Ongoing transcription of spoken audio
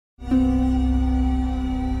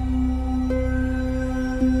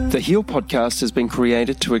The Heal podcast has been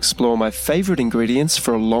created to explore my favourite ingredients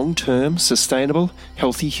for a long-term, sustainable,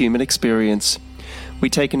 healthy human experience. We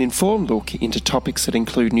take an informed look into topics that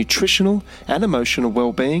include nutritional and emotional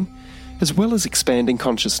well-being, as well as expanding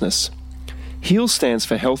consciousness. Heal stands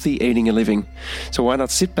for healthy eating and living, so why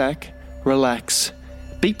not sit back, relax,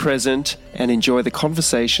 be present, and enjoy the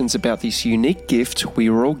conversations about this unique gift we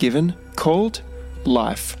were all given called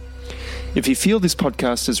life. If you feel this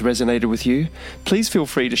podcast has resonated with you, please feel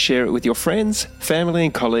free to share it with your friends, family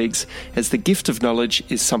and colleagues, as the gift of knowledge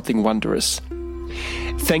is something wondrous.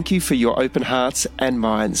 Thank you for your open hearts and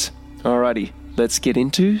minds. Alrighty, let's get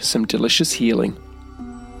into some delicious healing.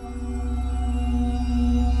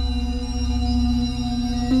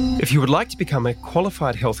 If you would like to become a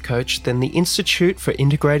qualified health coach, then the Institute for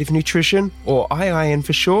Integrative Nutrition, or IIN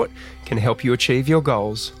for short, can help you achieve your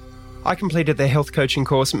goals. I completed their health coaching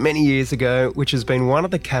course many years ago, which has been one of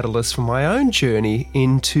the catalysts for my own journey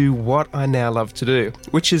into what I now love to do,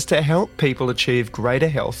 which is to help people achieve greater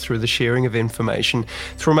health through the sharing of information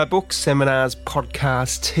through my books, seminars,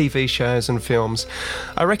 podcasts, TV shows and films.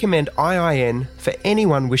 I recommend IIN for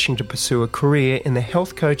anyone wishing to pursue a career in the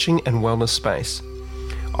health coaching and wellness space.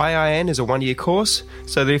 IIN is a one-year course,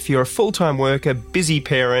 so that if you're a full-time worker, busy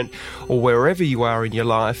parent, or wherever you are in your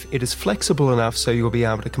life, it is flexible enough so you'll be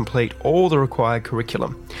able to complete all the required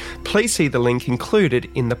curriculum. Please see the link included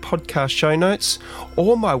in the podcast show notes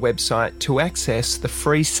or my website to access the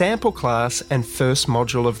free sample class and first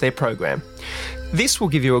module of their program. This will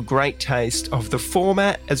give you a great taste of the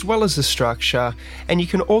format as well as the structure, and you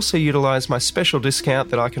can also utilise my special discount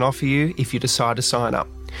that I can offer you if you decide to sign up.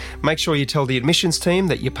 Make sure you tell the admissions team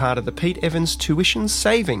that you're part of the Pete Evans Tuition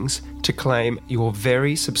Savings to claim your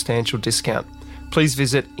very substantial discount. Please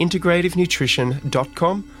visit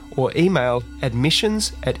integrativenutrition.com or email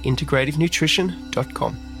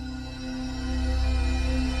admissions@integrativenutrition.com.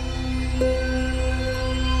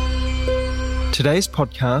 Today's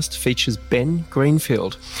podcast features Ben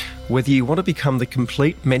Greenfield. Whether you want to become the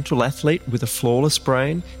complete mental athlete with a flawless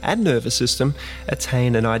brain and nervous system,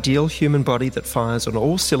 attain an ideal human body that fires on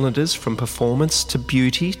all cylinders from performance to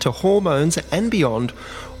beauty to hormones and beyond,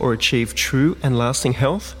 or achieve true and lasting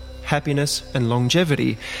health, happiness and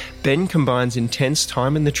longevity, Ben combines intense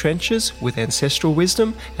time in the trenches with ancestral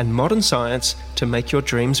wisdom and modern science to make your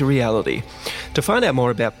dreams a reality. To find out more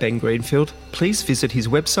about Ben Greenfield, please visit his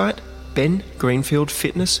website,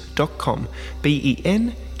 bengreenfieldfitness.com,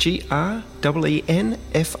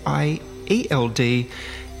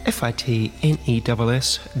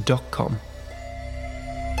 BenGreenfieldFitness.com.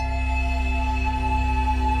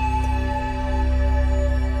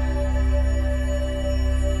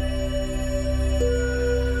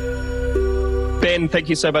 Ben, thank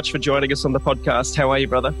you so much for joining us on the podcast. How are you,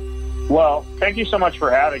 brother? Well, thank you so much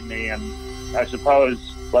for having me. And I suppose,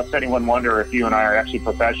 lest anyone wonder if you and I are actually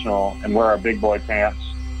professional and wear our big boy pants,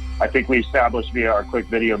 I think we established via our quick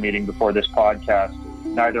video meeting before this podcast,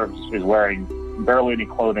 neither of us is wearing barely any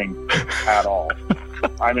clothing at all.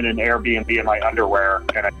 I'm in an Airbnb in my underwear,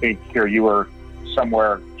 and I think here you were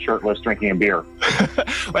somewhere shirtless drinking a beer.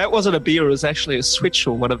 Well, it wasn't a beer, it was actually a Switch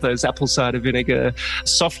or one of those apple cider vinegar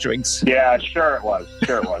soft drinks. Yeah, sure it was.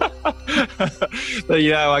 But,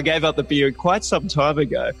 I gave up the beer quite some time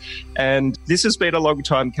ago, and this has been a long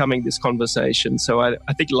time coming, this conversation. So I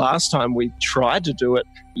think last time we tried to do it,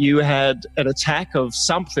 you had an attack of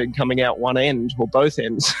something coming out one end or both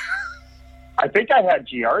ends. I think I had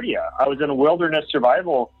Giardia. I was in a wilderness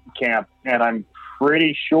survival camp, and I'm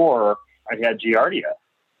pretty sure I had Giardia.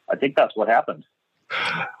 I think that's what happened.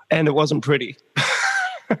 And it wasn't pretty.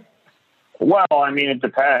 Well, I mean, it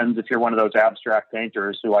depends. If you're one of those abstract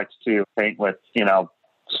painters who likes to paint with,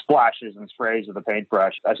 splashes and sprays of the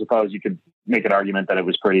paintbrush, I suppose you could make an argument that it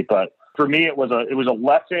was pretty. But for me, it was a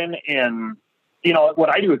lesson in, what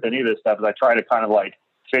I do with any of this stuff is I try to kind of like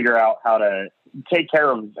figure out how to take care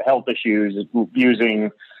of health issues using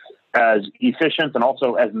as efficient and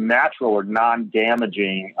also as natural or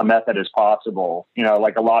non-damaging a method as possible.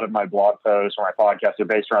 Like a lot of my blog posts or my podcasts are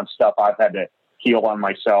based around stuff I've had to heal on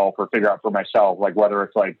myself or figure out for myself, like whether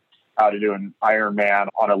it's like how to do an Ironman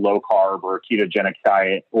on a low carb or a ketogenic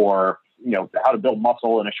diet, or, how to build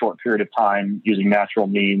muscle in a short period of time using natural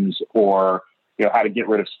means, or, how to get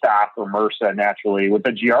rid of staph or MRSA naturally. With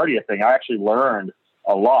the Giardia thing, I actually learned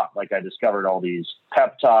a lot. Like I discovered all these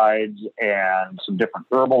peptides and some different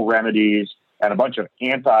herbal remedies and a bunch of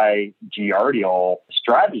anti-giardial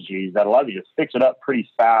strategies that allow you to fix it up pretty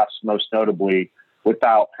fast, most notably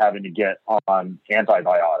without having to get on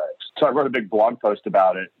antibiotics. So I wrote a big blog post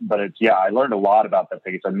about it, but I learned a lot about that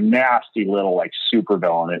thing. It's a nasty little like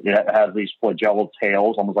supervillain. It has these flagellal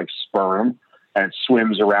tails, almost like sperm. and it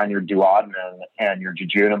swims around your duodenum and your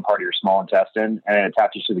jejunum, part of your small intestine, and it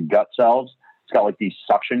attaches to the gut cells. It's got like these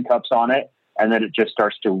suction cups on it, and then it just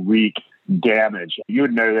starts to wreak damage. You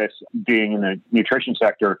would know this being in the nutrition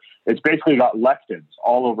sector. It's basically got lectins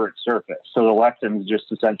all over its surface. So the lectins just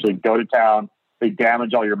essentially go to town. They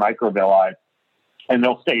damage all your microvilli, and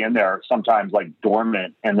they'll stay in there sometimes like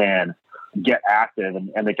dormant and then get active,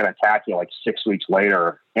 and they can attack you like 6 weeks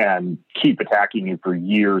later and keep attacking you for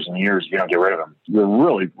years and years if you don't get rid of them. They're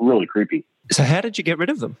really, really creepy. So how did you get rid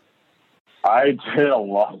of them? I did a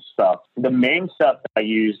lot of stuff. The main stuff that I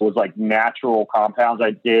used was like natural compounds.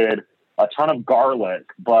 I did a ton of garlic,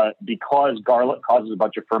 but because garlic causes a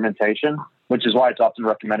bunch of fermentation, which is why it's often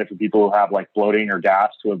recommended for people who have like bloating or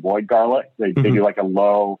gas to avoid garlic. They do like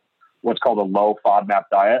what's called a low FODMAP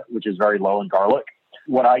diet, which is very low in garlic.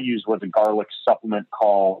 What I used was a garlic supplement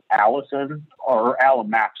called Allicin, or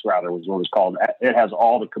Allimax rather was what it was called. It has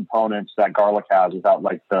all the components that garlic has without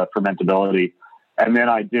like the fermentability. And then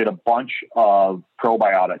I did a bunch of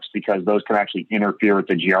probiotics because those can actually interfere with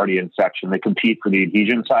the Giardia infection. They compete for the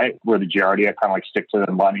adhesion site where the Giardia kind of like stick to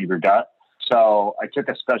the lining of your gut. So I took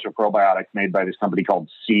a special probiotic made by this company called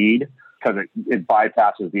Seed because it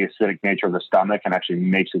bypasses the acidic nature of the stomach and actually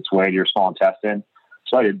makes its way to your small intestine.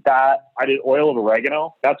 So I did that. I did oil of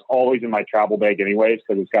oregano. That's always in my travel bag anyways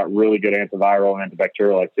because it's got really good antiviral and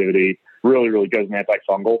antibacterial activity. Really, really good as an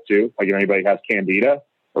antifungal too. Like if anybody has candida,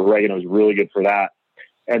 oregano is really good for that.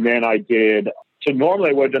 And then so normally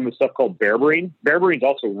I would have done the stuff called berberine. Berberine is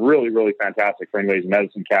also really, really fantastic for anybody's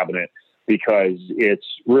medicine cabinet because it's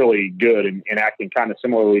really good in acting kind of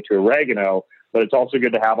similarly to oregano, but it's also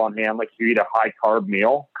good to have on hand like if you eat a high carb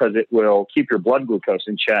meal because it will keep your blood glucose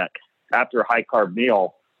in check after a high carb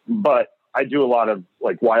meal. But I do a lot of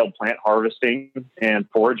like wild plant harvesting and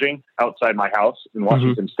foraging outside my house in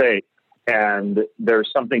Washington State. And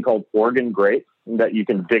there's something called Oregon grape that you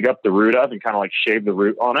can dig up the root of and kind of like shave the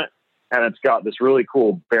root on it. And it's got this really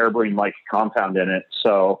cool berberine-like compound in it.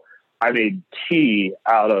 So I made tea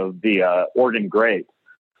out of the Oregon grape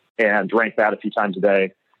and drank that a few times a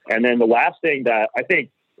day. And then the last thing that I think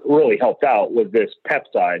really helped out was this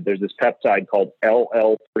peptide. There's this peptide called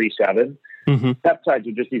LL37. Peptides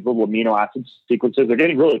are just these little amino acid sequences. They're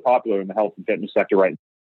getting really popular in the health and fitness sector right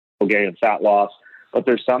now, and fat loss. But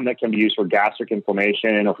there's some that can be used for gastric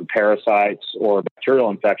inflammation or for parasites or bacterial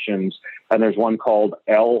infections. And there's one called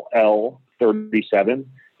LL37.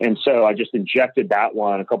 And so I just injected that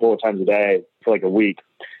one a couple of times a day for like a week.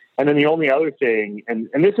 And then the only other thing, and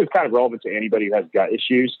this is kind of relevant to anybody who has gut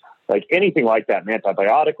issues, like anything like that, an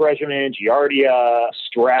antibiotic regimen, Giardia,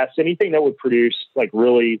 stress, anything that would produce like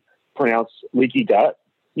really pronounced leaky gut,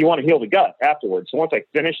 you want to heal the gut afterwards. So once I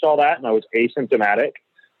finished all that and I was asymptomatic,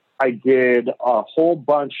 I did a whole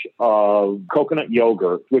bunch of coconut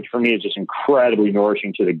yogurt, which for me is just incredibly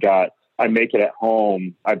nourishing to the gut. I make it at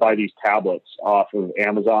home. I buy these tablets off of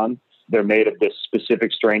Amazon. They're made of this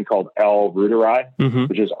specific strain called L. reuteri,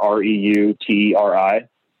 which is REUTRI.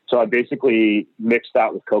 So I basically mix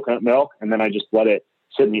that with coconut milk, and then I just let it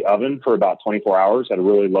sit in the oven for about 24 hours at a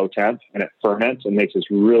really low temp, and it ferments and makes this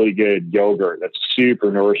really good yogurt that's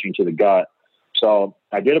super nourishing to the gut. So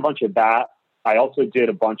I did a bunch of that. I also did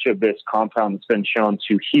a bunch of this compound that's been shown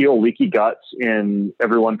to heal leaky guts in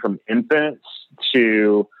everyone from infants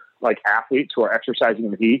to like athletes who are exercising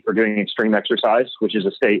in the heat or doing extreme exercise, which is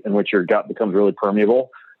a state in which your gut becomes really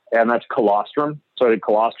permeable. And that's colostrum. So I did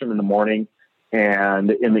colostrum in the morning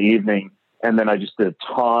and in the evening. And then I just did a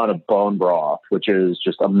ton of bone broth, which is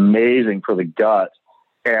just amazing for the gut.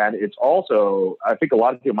 And it's also, I think a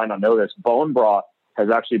lot of people might not know this, bone broth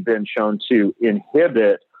has actually been shown to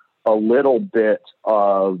inhibit a little bit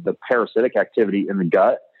of the parasitic activity in the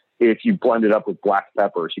gut if you blend it up with black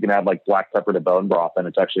pepper. So you can add like black pepper to bone broth, and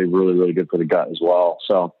it's actually really, really good for the gut as well.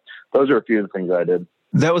 So those are a few of the things I did.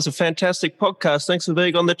 That was a fantastic podcast. Thanks for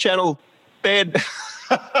being on the channel, Ben.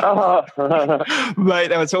 Mate,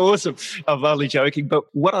 that was awesome. I'm only joking. But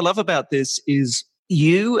what I love about this is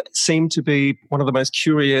you seem to be one of the most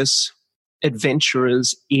curious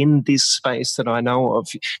adventurers in this space that I know of.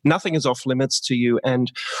 Nothing is off limits to you.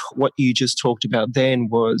 And what you just talked about then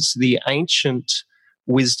was the ancient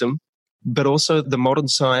wisdom, but also the modern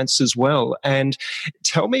science as well. And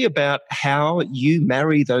tell me about how you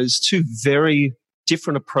marry those two very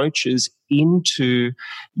different approaches into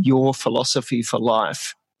your philosophy for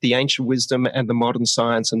life, the ancient wisdom and the modern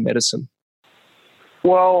science and medicine.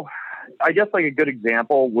 Well, I guess like a good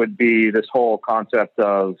example would be this whole concept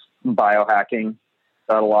of biohacking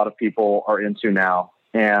that a lot of people are into now.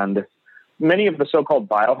 And many of the so-called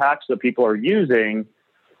biohacks that people are using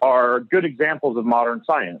are good examples of modern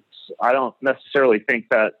science. I don't necessarily think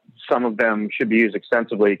that some of them should be used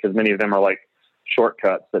extensively because many of them are like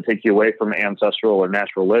shortcuts that take you away from ancestral or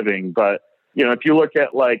natural living. But, if you look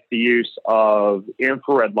at like the use of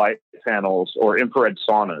infrared light panels or infrared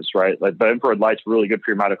saunas, right? Like the infrared light's really good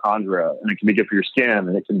for your mitochondria, and it can be good for your skin,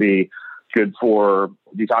 and it can be good for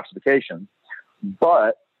detoxification.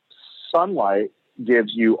 But sunlight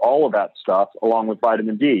gives you all of that stuff along with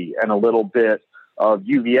vitamin D and a little bit of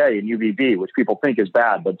UVA and UVB, which people think is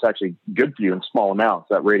bad, but it's actually good for you in small amounts.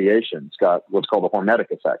 That radiation, it's got what's called a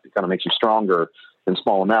hormetic effect. It kind of makes you stronger in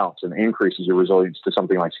small amounts and increases your resilience to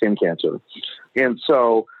something like skin cancer. And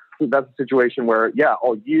so that's a situation where,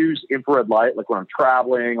 I'll use infrared light. Like when I'm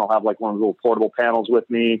traveling, I'll have like one of those little portable panels with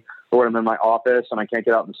me, or when I'm in my office and I can't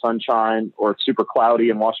get out in the sunshine or it's super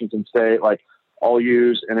cloudy in Washington State, like I'll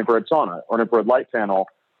use an infrared sauna or an infrared light panel.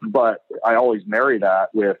 But I always marry that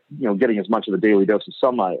with, getting as much of a daily dose of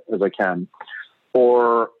sunlight as I can.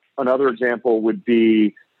 Or another example would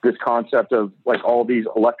be this concept of like all these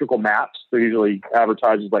electrical mats. They're usually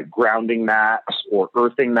advertised as like grounding mats or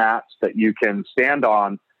earthing mats that you can stand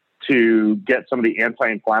on to get some of the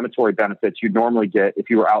anti-inflammatory benefits you'd normally get if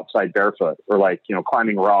you were outside barefoot or like,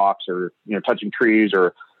 climbing rocks or, touching trees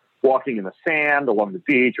or walking in the sand along the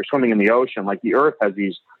beach or swimming in the ocean. Like the earth has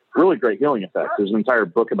these really great healing effects. There's an entire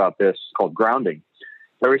book about this called Grounding.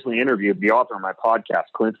 I recently interviewed the author on my podcast,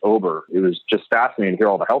 Clint Ober. It was just fascinating to hear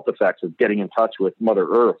all the health effects of getting in touch with Mother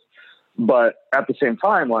Earth. But at the same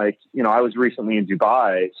time, like, I was recently in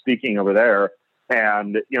Dubai speaking over there,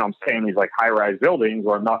 and, I'm staying in these like high-rise buildings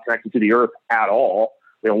where I'm not connected to the earth at all.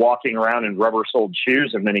 Walking around in rubber-soled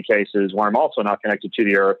shoes in many cases where I'm also not connected to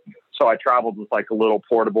the earth. So I traveled with like a little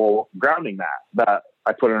portable grounding mat that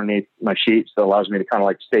I put underneath my sheets that allows me to kind of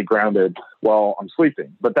like stay grounded while I'm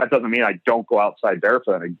sleeping. But that doesn't mean I don't go outside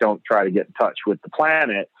barefoot. I don't try to get in touch with the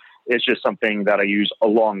planet. It's just something that I use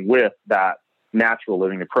along with that natural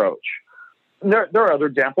living approach. There are other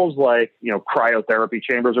examples like, cryotherapy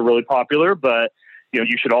chambers are really popular, but you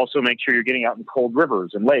should also make sure you're getting out in cold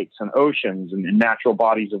rivers and lakes and oceans and natural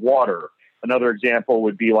bodies of water. Another example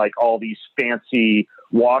would be like all these fancy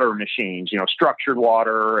water machines, structured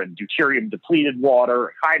water and deuterium depleted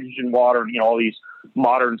water, hydrogen water, and, all these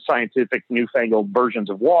modern scientific newfangled versions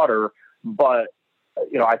of water. But,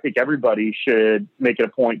 I think everybody should make it a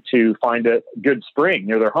point to find a good spring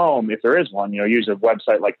near their home. If there is one, use a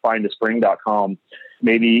website like findaspring.com,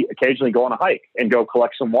 maybe occasionally go on a hike and go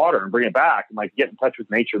collect some water and bring it back and like get in touch with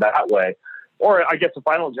nature that way. Or I guess the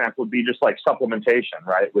final example would be just like supplementation,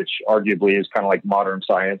 right? Which arguably is kind of like modern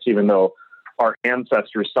science, even though our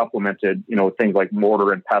ancestors supplemented, with things like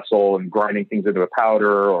mortar and pestle and grinding things into a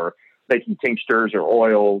powder or making tinctures or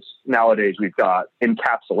oils. Nowadays, we've got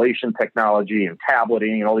encapsulation technology and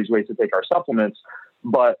tableting and all these ways to take our supplements.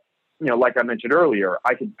 But, like I mentioned earlier,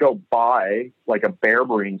 I could go buy like a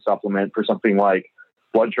berberine supplement for something like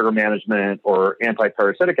blood sugar management or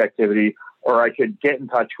anti-parasitic activity, or I could get in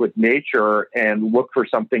touch with nature and look for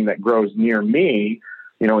something that grows near me,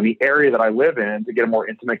 in the area that I live in to get a more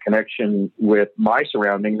intimate connection with my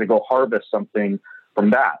surroundings and go harvest something from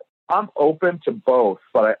that. I'm open to both,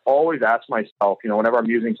 but I always ask myself, whenever I'm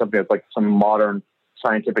using something that's like some modern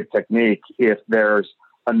scientific technique, if there's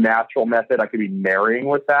a natural method I could be marrying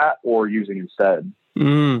with that or using instead.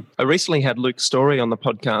 I recently had Luke Story on the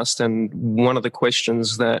podcast, and one of the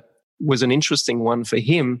questions that was an interesting one for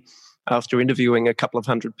him after interviewing a couple of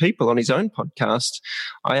hundred people on his own podcast,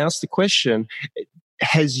 I asked the question,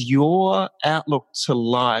 has your outlook to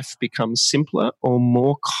life become simpler or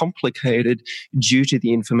more complicated due to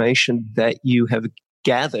the information that you have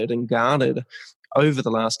gathered and garnered over the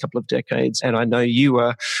last couple of decades? And I know you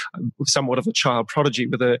are somewhat of a child prodigy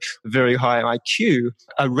with a very high IQ.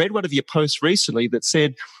 I read one of your posts recently that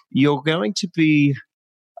said you're going to be,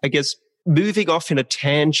 I guess, moving off in a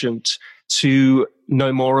tangent to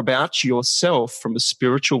know more about yourself from a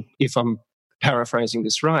spiritual, if I'm paraphrasing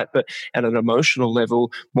this right, but at an emotional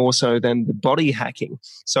level more so than the body hacking.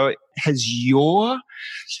 So has your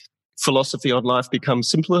philosophy on life become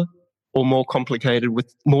simpler or more complicated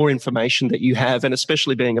with more information that you have, and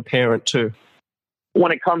especially being a parent too?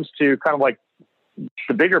 When it comes to kind of like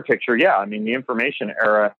the bigger picture, the information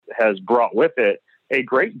era has brought with it a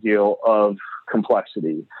great deal of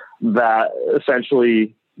complexity that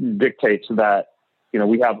essentially dictates that,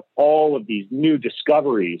 we have all of these new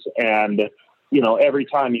discoveries, and every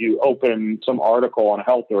time you open some article on a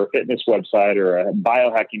health or a fitness website or a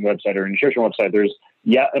biohacking website or a nutrition website, there's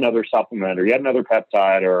yet another supplement or yet another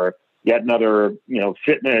peptide or yet another,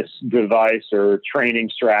 fitness device or training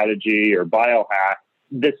strategy or biohack.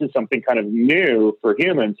 This is something kind of new for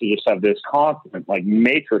humans to just have this constant, like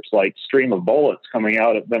matrix-like stream of bullets coming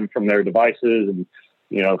out at them from their devices and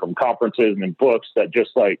from conferences and books that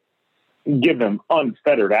just like give them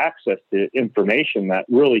unfettered access to information that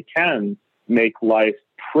really can make life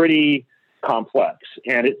pretty complex.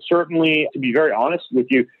 And it certainly, to be very honest with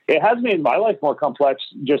you, it has made my life more complex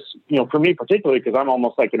just, for me particularly, because I'm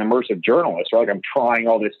almost like an immersive journalist, right? Like I'm trying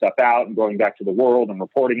all this stuff out and going back to the world and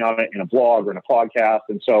reporting on it in a blog or in a podcast.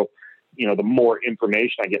 And so, the more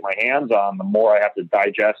information I get my hands on, the more I have to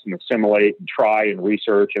digest and assimilate and try and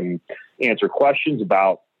research and answer questions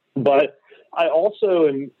about. But I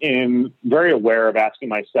also am very aware of asking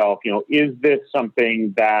myself, is this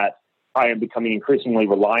something that I am becoming increasingly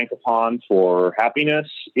reliant upon for happiness?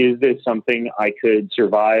 Is this something I could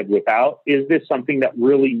survive without? Is this something that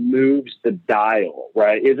really moves the dial,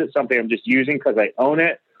 right? Is it something I'm just using because I own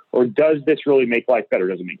it? Or does this really make life better?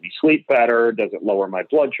 Does it make me sleep better? Does it lower my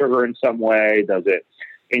blood sugar in some way? Does it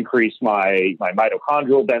increase my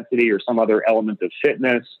mitochondrial density or some other element of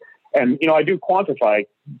fitness? And, I do quantify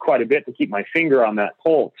quite a bit to keep my finger on that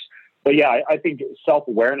pulse. But yeah, I think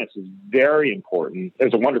self-awareness is very important.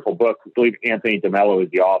 There's a wonderful book, I believe Anthony DeMello is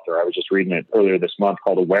the author. I was just reading it earlier this month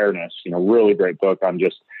called Awareness, really great book on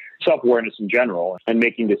just self-awareness in general and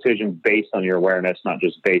making decisions based on your awareness, not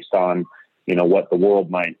just based on, what the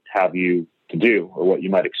world might have you to do or what you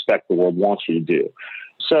might expect the world wants you to do.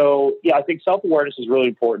 So yeah, I think self-awareness is really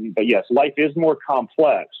important, but yes, life is more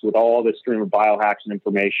complex with all this stream of biohacks and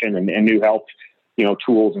information and new health,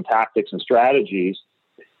 tools and tactics and strategies.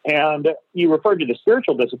 And you referred to the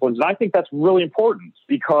spiritual disciplines, and I think that's really important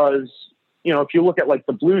because, if you look at like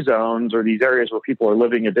the blue zones or these areas where people are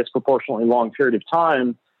living a disproportionately long period of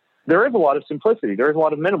time, there is a lot of simplicity. There is a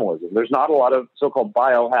lot of minimalism. There's not a lot of so-called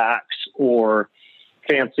biohacks or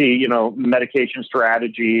fancy, medication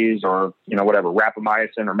strategies or, whatever,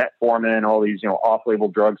 rapamycin or metformin, all these, off-label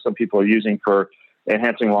drugs some people are using for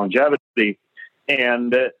enhancing longevity.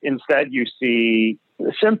 And instead you see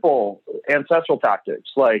simple ancestral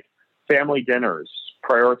tactics like family dinners,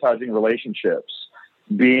 prioritizing relationships,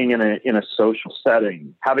 being in a social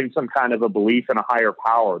setting, having some kind of a belief in a higher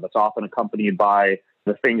power that's often accompanied by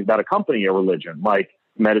the things that accompany a religion, like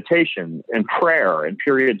meditation and prayer and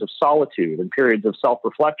periods of solitude and periods of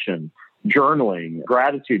self-reflection, journaling,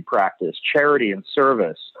 gratitude practice, charity and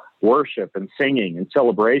service, worship and singing and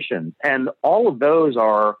celebration. And all of those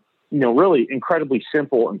are, really incredibly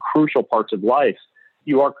simple and crucial parts of life.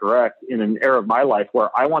 You are correct in an era of my life where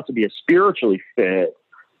I want to be as spiritually fit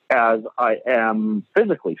as I am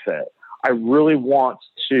physically fit. I really want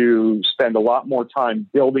to spend a lot more time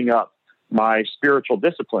building up my spiritual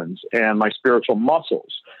disciplines and my spiritual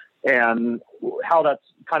muscles. And how that's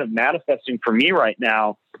kind of manifesting for me right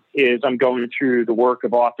now is I'm going through the work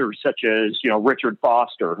of authors such as, Richard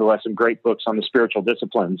Foster, who has some great books on the spiritual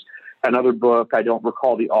disciplines. Another book, I don't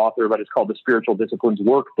recall the author, but it's called the Spiritual Disciplines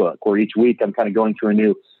Workbook, where each week I'm kind of going through a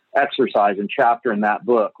new exercise and chapter in that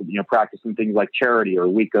book, practicing things like charity or a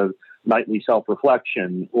week of nightly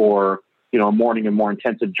self-reflection or, a morning and more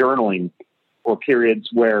intensive journaling or periods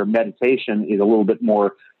where meditation is a little bit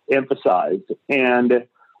more emphasized. And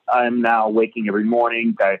I'm now waking every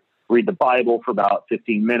morning. I read the Bible for about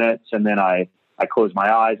 15 minutes, and then I close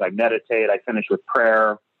my eyes, I meditate, I finish with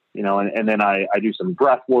prayer, and then I do some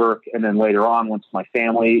breath work. And then later on, once my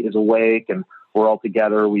family is awake and we're all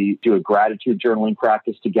together, we do a gratitude journaling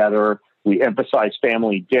practice together. We emphasize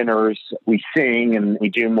family dinners. We sing and we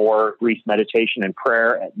do more brief meditation and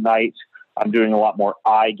prayer at night. I'm doing a lot more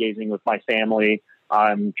eye gazing with my family.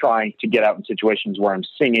 I'm trying to get out in situations where I'm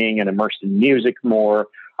singing and immersed in music more.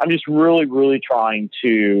 I'm just really, really trying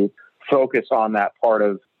to focus on that part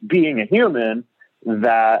of being a human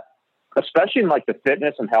that, especially in like the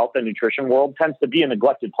fitness and health and nutrition world, tends to be a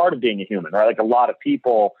neglected part of being a human, right? Like a lot of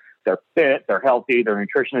people, they're fit, they're healthy, their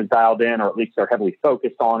nutrition is dialed in, or at least they're heavily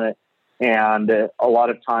focused on it. And a lot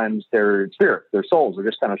of times their spirit, their souls are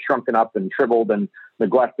just kind of shrunken up and shriveled and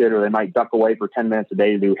neglected, or they might duck away for 10 minutes a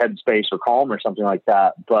day to do headspace or calm or something like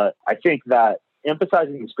that. But I think that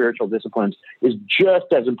emphasizing the spiritual disciplines is just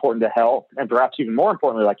as important to health, and perhaps even more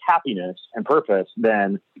importantly, like happiness and purpose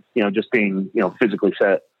than, just being, physically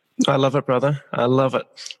fit. I love it, brother. I love it.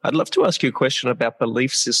 I'd love to ask you a question about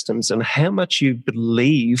belief systems and how much you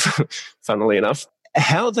believe, funnily enough,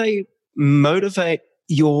 how they motivate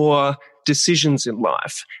your decisions in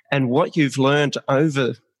life and what you've learned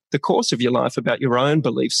over the course of your life about your own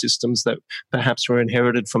belief systems that perhaps were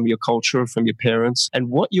inherited from your culture or from your parents, and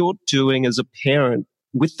what you're doing as a parent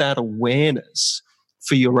with that awareness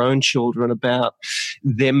for your own children about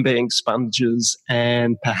them being sponges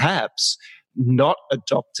and perhaps not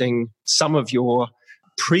adopting some of your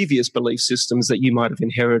previous belief systems that you might have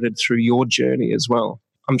inherited through your journey as well.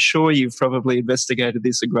 I'm sure you've probably investigated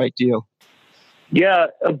this a great deal. Yeah,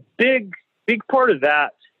 a big part of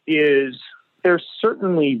that is there's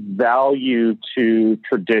certainly value to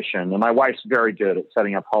tradition. And my wife's very good at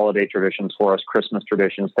setting up holiday traditions for us, Christmas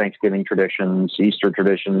traditions, Thanksgiving traditions, Easter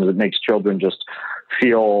traditions. It makes children just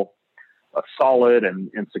feel solid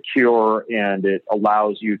and secure, and it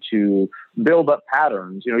allows you to build up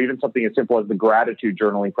patterns. Even something as simple as the gratitude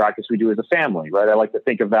journaling practice we do as a family, right? I like to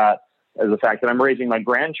think of that as the fact that I'm raising my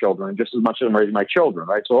grandchildren just as much as I'm raising my children,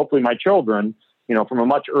 right? So hopefully my children, from a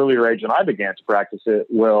much earlier age than I began to practice it,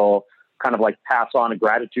 will kind of like pass on a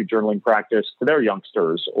gratitude journaling practice to their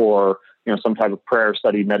youngsters, or, some type of prayer,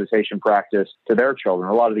 study, meditation practice to their children.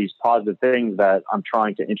 A lot of these positive things that I'm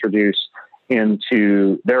trying to introduce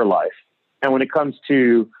into their life. And when it comes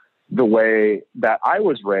to the way that I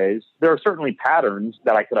was raised, there are certainly patterns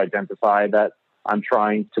that I could identify that I'm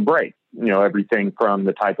trying to break. Everything from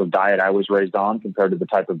the type of diet I was raised on compared to the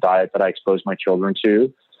type of diet that I expose my children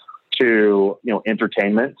to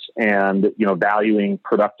entertainment and, valuing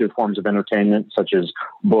productive forms of entertainment, such as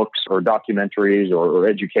books or documentaries or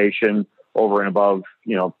education over and above,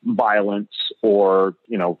 violence or,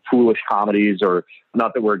 foolish comedies. Or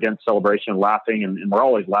not that we're against celebration and laughing, and we're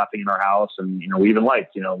always laughing in our house. And, we even like,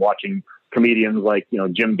 watching comedians like,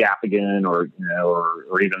 Jim Gaffigan or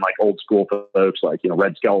even like old school folks like,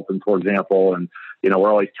 Red Skelton, for example. And, we're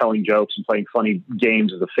always telling jokes and playing funny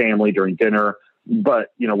games as a family during dinner.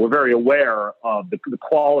 But, we're very aware of the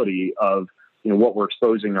quality of, what we're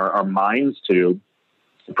exposing our minds to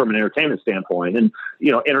from an entertainment standpoint. And,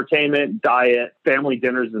 entertainment, diet, family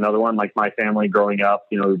dinner is another one. Like my family growing up,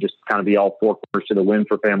 just kind of be all four quarters to the wind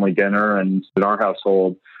for family dinner. And in our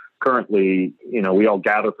household currently, we all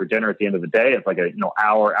gather for dinner at the end of the day. It's like a,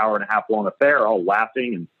 hour and a half long affair, all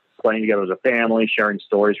laughing and playing together as a family, sharing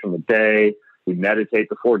stories from the day. We meditate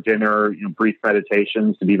before dinner, brief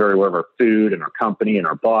meditations to be very aware of our food and our company and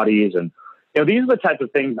our bodies. And, these are the types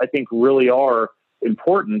of things I think really are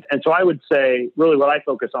important. And so I would say really what I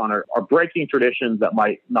focus on are breaking traditions that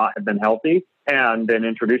might not have been healthy, and then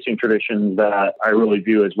introducing traditions that I really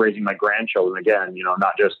view as raising my grandchildren. Again,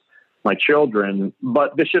 not just my children,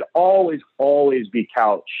 but this should always be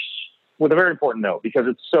couched with a very important note, because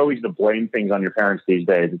it's so easy to blame things on your parents these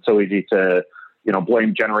days. It's so easy to,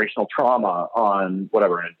 blame generational trauma on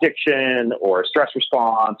whatever, an addiction or a stress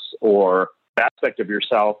response or aspect of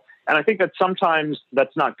yourself. And I think that sometimes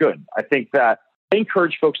that's not good. I think that I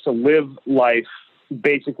encourage folks to live life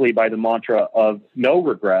basically by the mantra of no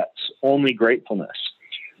regrets, only gratefulness,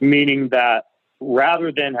 meaning that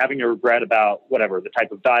rather than having a regret about whatever, the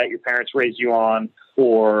type of diet your parents raised you on,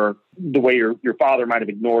 or the way your father might have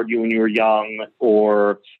ignored you when you were young,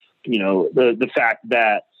 or, the fact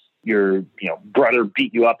that your brother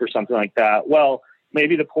beat you up or something like that. Well,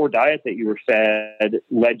 maybe the poor diet that you were fed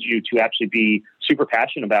led you to actually be super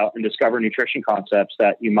passionate about and discover nutrition concepts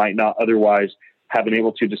that you might not otherwise have been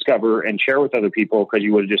able to discover and share with other people, because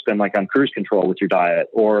you would have just been like on cruise control with your diet.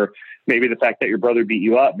 Or maybe the fact that your brother beat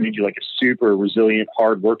you up made you like a super resilient,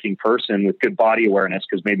 hardworking person with good body awareness,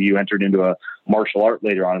 because maybe you entered into a martial art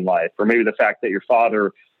later on in life. Or maybe the fact that your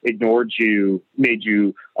father ignored you made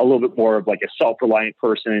you a little bit more of like a self-reliant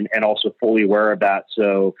person, and also fully aware of that.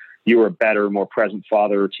 So you were a better, more present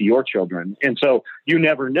father to your children. And so you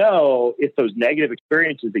never know if those negative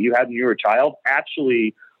experiences that you had when you were a child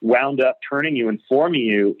actually wound up turning you and forming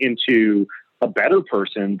you into a better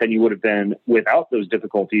person than you would have been without those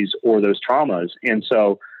difficulties or those traumas. And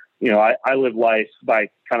so, I live life by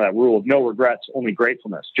kind of that rule of no regrets, only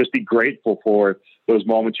gratefulness. Just be grateful for those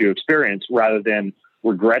moments you experience rather than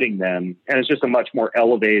regretting them. And it's just a much more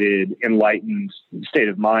elevated, enlightened state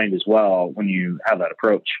of mind as well when you have that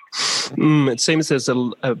approach. It seems there's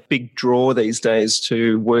a big draw these days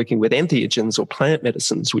to working with entheogens or plant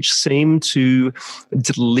medicines, which seem to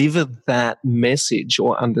deliver that message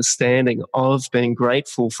or understanding of being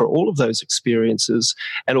grateful for all of those experiences,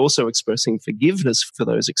 and also expressing forgiveness for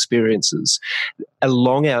those experiences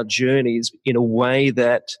along our journeys in a way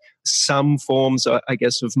that some forms, I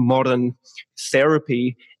guess, of modern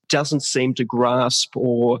therapy doesn't seem to grasp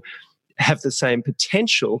or have the same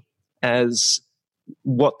potential as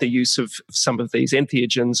what the use of some of these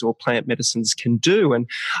entheogens or plant medicines can do. And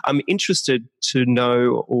I'm interested to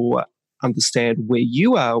know or understand where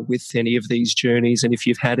you are with any of these journeys, and if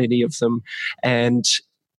you've had any of them, and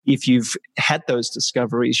if you've had those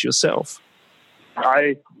discoveries yourself.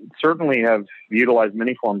 I certainly have utilized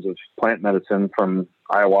many forms of plant medicine, from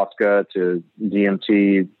ayahuasca to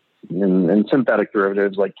DMT and synthetic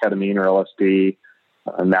derivatives like ketamine or LSD,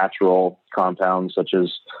 natural compounds such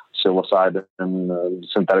as psilocybin, and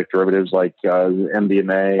synthetic derivatives like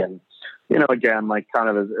MDMA and Again, like kind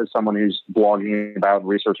of as someone who's blogging about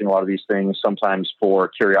researching a lot of these things, sometimes for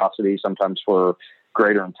curiosity, sometimes for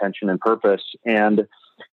greater intention and purpose. And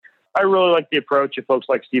I really like the approach of folks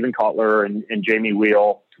like Stephen Kotler and Jamie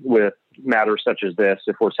Wheel with matters such as this.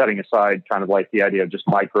 If we're setting aside kind of like the idea of just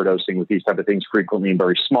microdosing with these type of things frequently in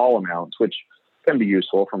very small amounts, which can be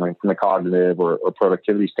useful from a cognitive or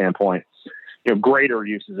productivity standpoint, greater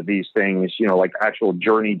uses of these things, like actual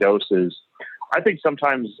journey doses, I think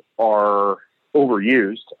sometimes are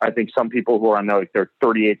overused. I think some people who are on their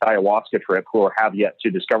 38th ayahuasca trip who have yet to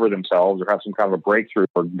discover themselves or have some kind of a breakthrough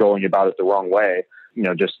or going about it the wrong way,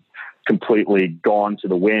 just completely gone to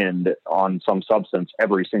the wind on some substance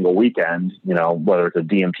every single weekend, whether it's a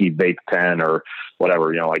DMT vape pen or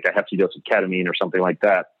whatever, like a hefty dose of ketamine or something like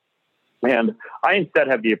that. And I instead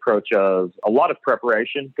have the approach of a lot of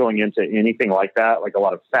preparation going into anything like that, like a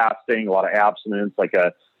lot of fasting, a lot of abstinence, like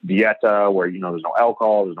a dieta where, there's no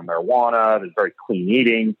alcohol, there's no marijuana, there's very clean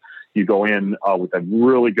eating. You go in with a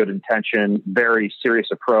really good intention, very serious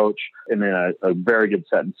approach, and then a very good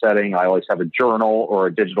set and setting. I always have a journal or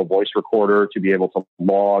a digital voice recorder to be able to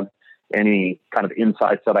log any kind of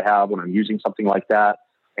insights that I have when I'm using something like that.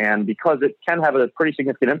 And because it can have a pretty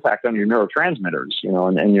significant impact on your neurotransmitters,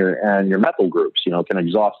 and your methyl groups, it can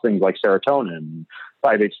exhaust things like serotonin,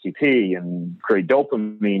 5-HTP, and create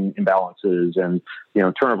dopamine imbalances, and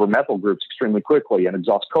turn over methyl groups extremely quickly, and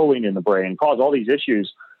exhaust choline in the brain, cause all these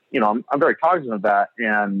issues. I'm very cognizant of that,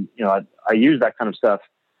 and I use that kind of stuff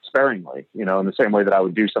sparingly. In the same way that I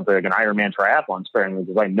would do something like an Ironman triathlon sparingly,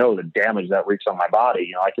 because I know the damage that wreaks on my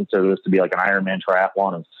body. I consider this to be like an Ironman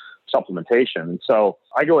triathlon of supplementation. And so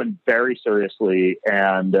I go in very seriously.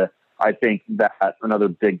 And I think that another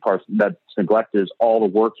big part that's neglected is all the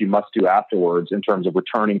work you must do afterwards in terms of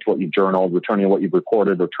returning to what you've journaled, returning to what you've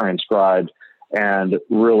recorded or transcribed, and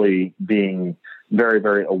really being very,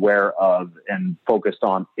 very aware of and focused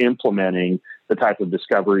on implementing the type of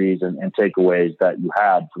discoveries and takeaways that you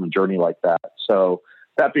had from a journey like that. So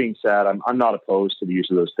that being said, I'm not opposed to the use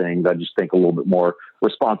of those things. I just think a little bit more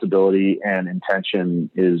responsibility and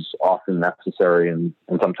intention is often necessary and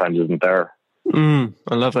sometimes isn't there.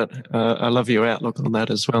 I love it. I love your outlook on that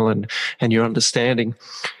as well, and your understanding.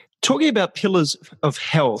 Talking about pillars of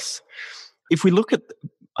health, if we look at,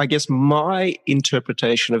 I guess, my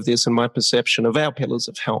interpretation of this and my perception of our pillars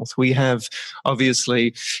of health, we have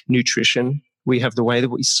obviously nutrition. We have the way that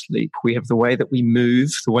we sleep. We have the way that we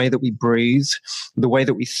move, the way that we breathe, the way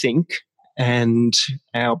that we think, and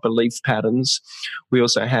our belief patterns. We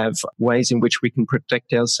also have ways in which we can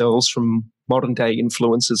protect ourselves from modern day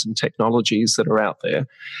influences and technologies that are out there.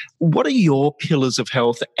 What are your pillars of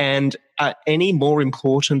health, and are any more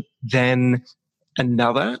important than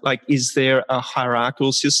another? Like, is there a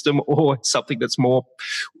hierarchical system or something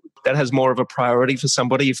that has more of a priority for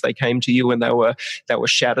somebody if they came to you and they were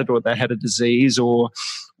shattered or they had a disease? Or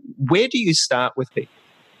where do you start with people?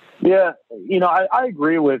 Yeah, I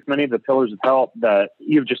agree with many of the pillars of health that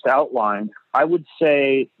you've just outlined. I would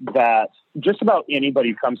say that just about anybody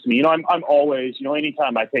who comes to me, I'm always,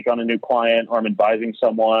 anytime I take on a new client or I'm advising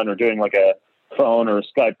someone or doing like a phone or a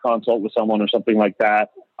Skype consult with someone or something like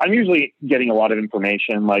that, I'm usually getting a lot of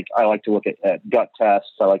information. Like, I like to look at gut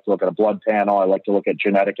tests. I like to look at a blood panel. I like to look at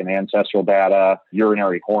genetic and ancestral data,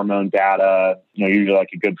 urinary hormone data, usually like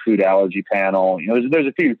a good food allergy panel. There's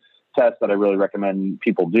a few tests that I really recommend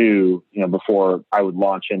people do, before I would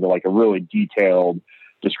launch into like a really detailed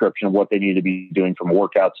description of what they need to be doing from a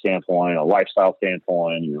workout standpoint, a lifestyle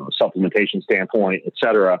standpoint, supplementation standpoint, et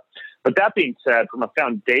cetera. But that being said, from a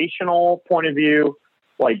foundational point of view,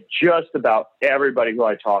 like just about everybody who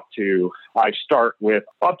I talk to, I start with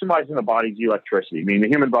optimizing the body's electricity. I mean, the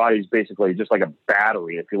human body is basically just like a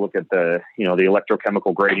battery. If you look at the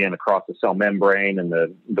electrochemical gradient across the cell membrane and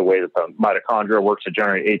the way that the mitochondria works to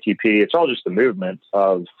generate ATP, it's all just the movement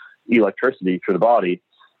of electricity through the body.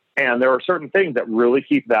 And there are certain things that really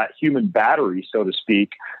keep that human battery, so to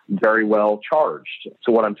speak, very well charged.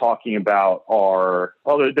 So what I'm talking about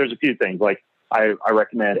there's a few things. Like I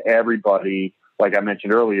recommend everybody, like I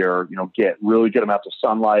mentioned earlier, get really good amounts of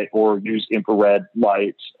sunlight or use infrared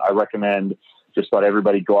light. I recommend just let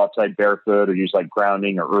everybody go outside barefoot or use like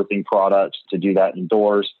grounding or earthing products to do that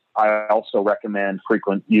indoors. I also recommend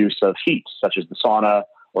frequent use of heat, such as the sauna,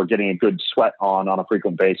 or getting a good sweat on a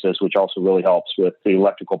frequent basis, which also really helps with the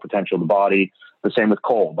electrical potential of the body. The same with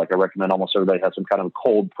cold. Like I recommend almost everybody have some kind of a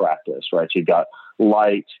cold practice, right? So you've got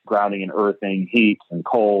light, grounding and earthing, heat and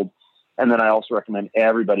cold. And then I also recommend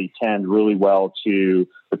everybody tend really well to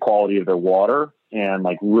the quality of their water and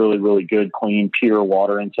like really, really good, clean, pure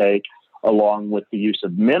water intake, along with the use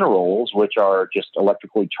of minerals, which are just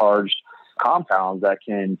electrically charged compounds that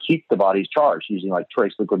can keep the body's charged, using like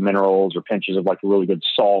trace liquid minerals or pinches of like a really good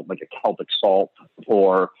salt, like a Celtic salt,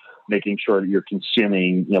 or making sure that you're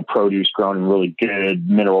consuming, produce grown in really good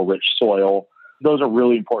mineral rich soil. Those are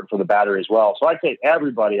really important for the battery as well. So I say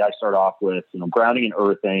everybody, I start off with, grounding and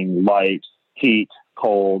earthing, light, heat,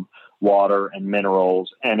 cold, water, and minerals.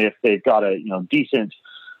 And if they've got a, decent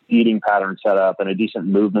eating pattern set up and a decent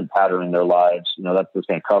movement pattern in their lives, that's going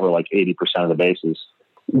to cover like 80% of the bases.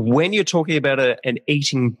 When you're talking about an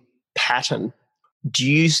eating pattern, do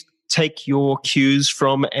you take your cues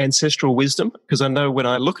from ancestral wisdom? Because I know when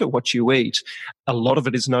I look at what you eat, a lot of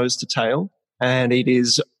it is nose to tail and it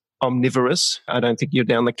is omnivorous. I don't think you're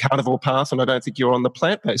down the carnivore path, and I don't think you're on the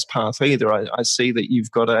plant-based path either. I see that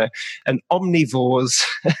you've got an omnivore's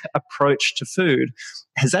approach to food.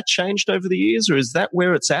 Has that changed over the years, or is that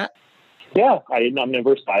where it's at? Yeah, I eat an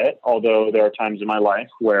omnivorous diet, although there are times in my life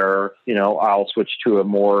where, I'll switch to a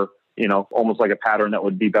more, almost like a pattern that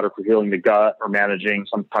would be better for healing the gut or managing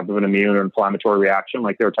some type of an immune or inflammatory reaction.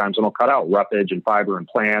 Like there are times when I'll cut out roughage and fiber in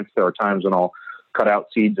plants. There are times when I'll cut out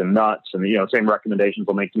seeds and nuts, and same recommendations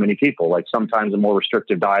will make to many people. Like sometimes a more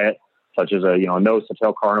restrictive diet, such as a nose to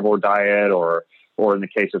tail carnivore diet, or in the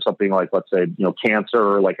case of something like, let's say,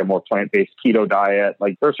 cancer, like a more plant-based keto diet.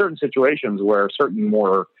 Like there are certain situations where certain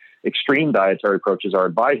more extreme dietary approaches are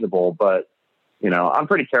advisable, but I'm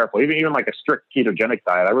pretty careful. Even like a strict ketogenic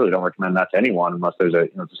diet, I really don't recommend that to anyone unless there's a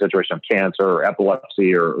it's a situation of cancer or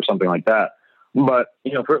epilepsy or something like that. But,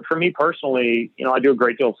 for me personally, I do a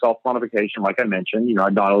great deal of self-quantification, like I mentioned. I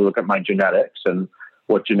not only look at my genetics and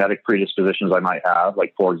what genetic predispositions I might have.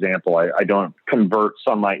 Like, for example, I don't convert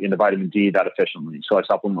sunlight into vitamin D that efficiently, so I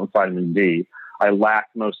supplement with vitamin D. I lack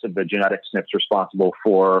most of the genetic SNPs responsible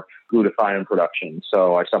for glutathione production,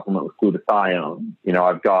 so I supplement with glutathione.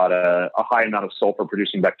 I've got a high amount of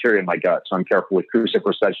sulfur-producing bacteria in my gut, so I'm careful with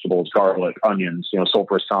cruciferous vegetables, garlic, onions,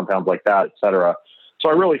 sulfurous compounds like that, et cetera. So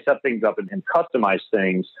I really set things up and customize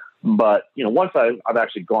things. But, once I've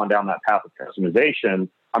actually gone down that path of customization,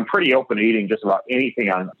 I'm pretty open to eating just about anything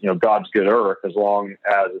on, God's good earth, as long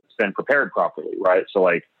as it's been prepared properly, right? So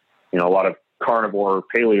like, a lot of carnivore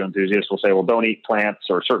paleo enthusiasts will say, well, don't eat plants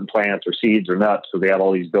or certain plants or seeds or nuts because they have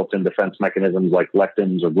all these built-in defense mechanisms like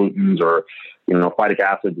lectins or glutens or, phytic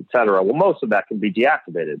acids, et cetera. Well, most of that can be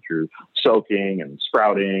deactivated through soaking and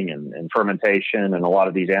sprouting and fermentation and a lot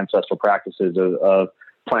of these ancestral practices of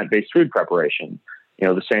plant-based food preparation.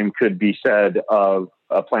 The same could be said of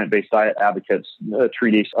a plant-based diet advocate's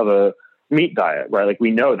treatise of a meat diet, right? Like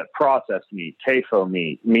we know that processed meat, TAFO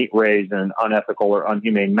meat raised in an unethical or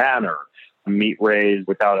unhumane manner, meat raised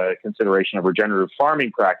without a consideration of regenerative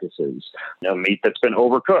farming practices, meat that's been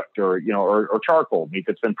overcooked or charcoal, meat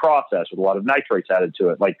that's been processed with a lot of nitrates added to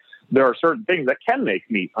it. Like there are certain things that can make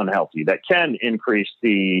meat unhealthy, that can increase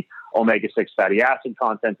the omega-6 fatty acid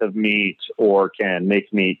content of meat, or can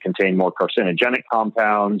make meat contain more carcinogenic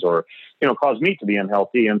compounds, or, cause meat to be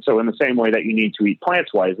unhealthy. And so in the same way that you need to eat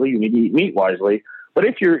plants wisely, you need to eat meat wisely. But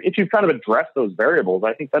if you've kind of addressed those variables,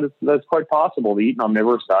 I think that's quite possible to eat an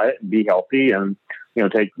omnivorous diet and be healthy and,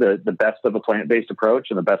 take the best of a plant-based approach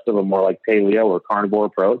and the best of a more like paleo or carnivore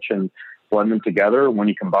approach and blend them together. When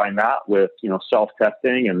you combine that with,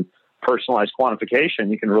 self-testing and personalized quantification,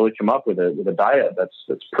 you can really come up with a diet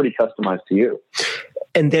that's pretty customized to you.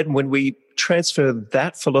 And then when we transfer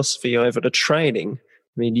that philosophy over to training,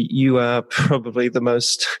 I mean, you are probably the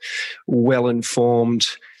most well-informed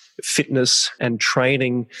fitness and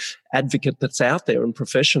training advocate that's out there and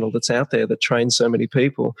professional that's out there that trains so many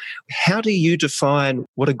people. How do you define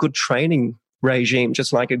what a good training regime,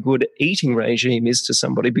 just like a good eating regime, is to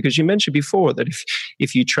somebody? Because you mentioned before that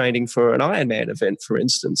if you're training for an Ironman event, for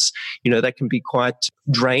instance, that can be quite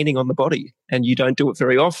draining on the body and you don't do it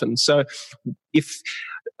very often. So if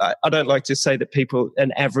I don't like to say that people,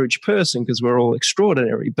 an average person, because we're all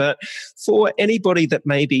extraordinary, but for anybody that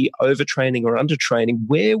may be overtraining or undertraining,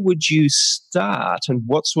 where would you start and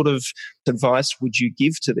what sort of advice would you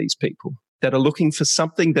give to these people that are looking for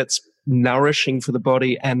something that's nourishing for the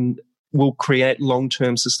body and will create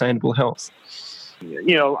long-term sustainable health?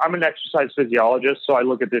 I'm an exercise physiologist, so I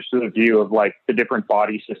look at this through the view of like the different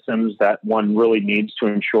body systems that one really needs to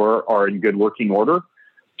ensure are in good working order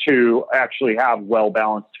to actually have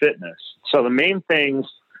well-balanced fitness. So the main things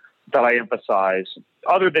that I emphasize,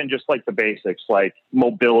 other than just like the basics, like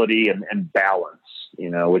mobility and balance,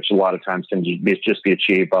 which a lot of times can just be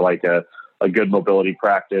achieved by like a good mobility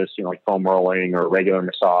practice, like foam rolling or regular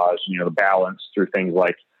massage, the balance through things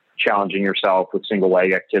like challenging yourself with single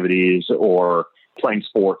leg activities or playing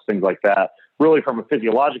sports, things like that. Really, from a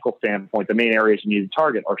physiological standpoint, the main areas you need to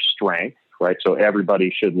target are strength, right? So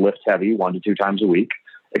everybody should lift heavy 1 to 2 times a week.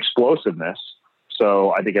 explosiveness.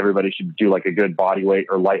 So I think everybody should do like a good body weight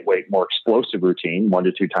or lightweight, more explosive routine 1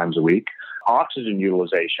 to 2 times a week. Oxygen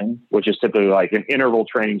utilization, which is typically like an interval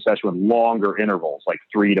training session with longer intervals, like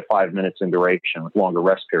 3 to 5 minutes in duration with longer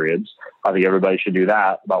rest periods. I think everybody should do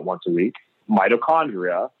that about once a week.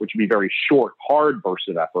 Mitochondria, which would be very short, hard bursts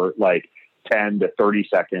of effort, like 10 to 30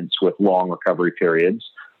 seconds with long recovery periods.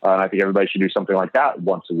 I think everybody should do something like that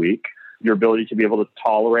once a week. Your ability to be able to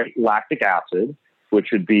tolerate lactic acid, which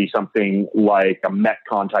would be something like a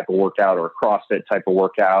Metcon type of workout or a CrossFit type of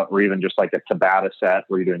workout, or even just like a Tabata set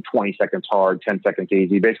where you're doing 20 seconds hard, 10 seconds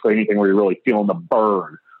easy, basically anything where you're really feeling the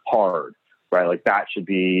burn hard, right? Like that should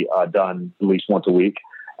be done at least once a week.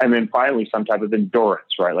 And then finally, some type of endurance,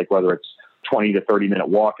 right? Like whether it's 20 to 30 minute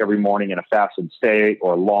walk every morning in a fasted state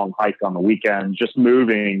or a long hike on the weekend, just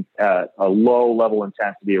moving at a low level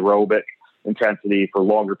intensity, aerobic intensity for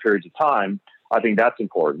longer periods of time. I think that's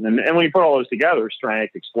important. And when you put all those together,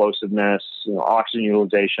 strength, explosiveness, oxygen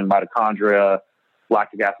utilization, mitochondria,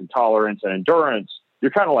 lactic acid tolerance, and endurance,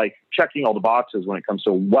 you're kind of like checking all the boxes when it comes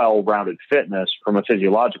to well-rounded fitness from a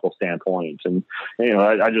physiological standpoint. And,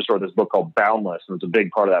 I just wrote this book called Boundless, and it's a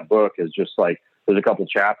big part of that book is just like, there's a couple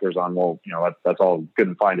chapters on, that's all good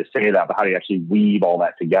and fine to say that, but how do you actually weave all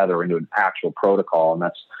that together into an actual protocol? And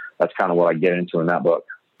that's kind of what I get into in that book.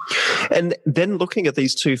 And then looking at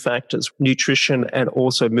these two factors, nutrition and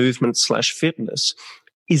also movement/fitness,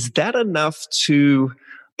 is that enough to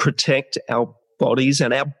protect our bodies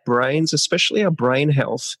and our brains, especially our brain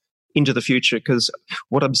health, into the future? Because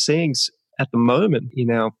what I'm seeing at the moment in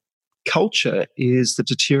our culture is the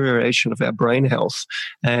deterioration of our brain health.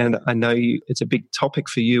 And I know it's a big topic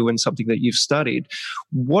for you and something that you've studied.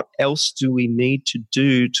 What else do we need to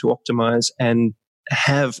do to optimize and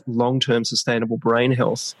have long-term sustainable brain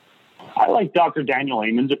health? I like Dr. Daniel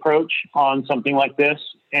Amen's approach on something like this.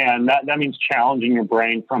 And that means challenging your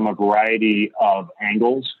brain from a variety of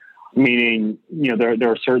angles, meaning,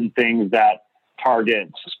 there are certain things that target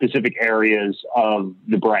specific areas of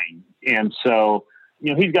the brain. And so,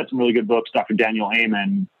 he's got some really good books, Dr. Daniel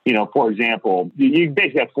Amen. For example, you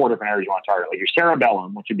basically have 4 different areas you want to target, like your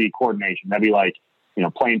cerebellum, which would be coordination. That'd be like,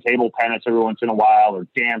 playing table tennis every once in a while, or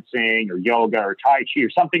dancing, or yoga, or Tai Chi, or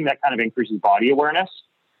something that kind of increases body awareness,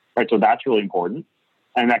 right? So that's really important.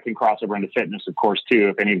 And that can cross over into fitness, of course, too,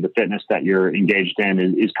 if any of the fitness that you're engaged in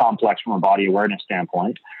is complex from a body awareness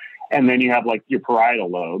standpoint. And then you have like your parietal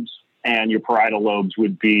lobes, and your parietal lobes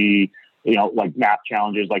would be, like math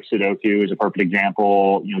challenges like Sudoku is a perfect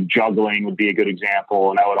example. Juggling would be a good example,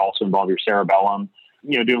 and that would also involve your cerebellum.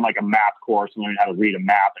 Doing like a math course and learning how to read a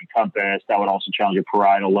map and compass, that would also challenge your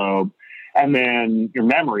parietal lobe. And then your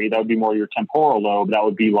memory, that would be more your temporal lobe. That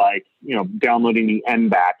would be like, downloading the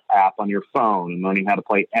NBAC app on your phone and learning how to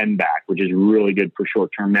play NBAC, which is really good for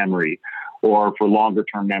short-term memory. Or for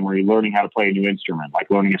longer-term memory, learning how to play a new instrument, like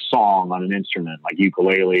learning a song on an instrument like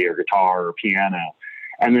ukulele or guitar or piano.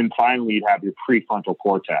 And then finally, you'd have your prefrontal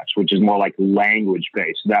cortex, which is more like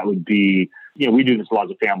language-based. That would be, we do this a lot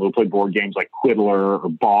as a family. We play board games like Quiddler or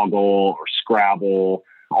Boggle or Scrabble.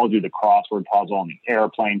 I'll do the crossword puzzle on the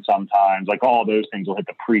airplane sometimes. Like all those things will hit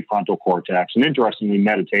the prefrontal cortex. And interestingly,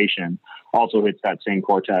 meditation also hits that same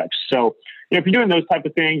cortex. So, if you're doing those type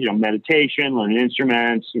of things, meditation, learning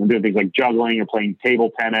instruments, doing things like juggling or playing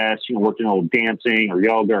table tennis, working a little dancing or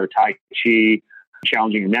yoga or Tai Chi,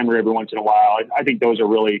 challenging your memory every once in a while. I think those are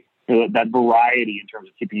really, that variety in terms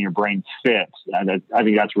of keeping your brain fit. I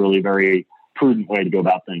think that's really a very prudent way to go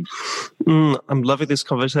about things. I'm loving this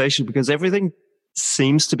conversation because everything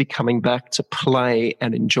seems to be coming back to play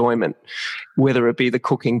and enjoyment, whether it be the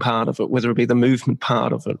cooking part of it, whether it be the movement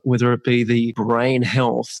part of it, whether it be the brain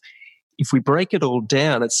health. If we break it all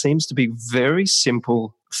down, it seems to be very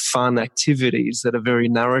simple, fun activities that are very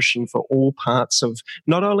nourishing for all parts of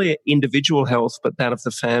not only individual health, but that of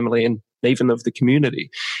the family and even of the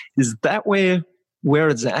community. Is that where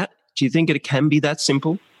it's at? Do you think it can be that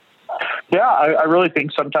simple? Yeah, I really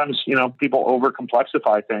think sometimes, people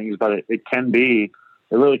over-complexify things, but it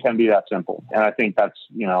really can be that simple. And I think that's,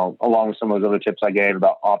 along with some of those other tips I gave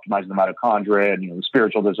about optimizing the mitochondria and, the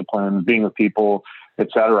spiritual disciplines, being with people, et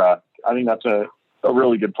cetera. I think that's a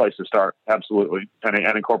really good place to start. Absolutely.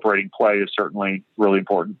 And incorporating play is certainly really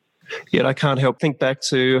important. Yet I can't help think back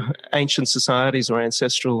to ancient societies or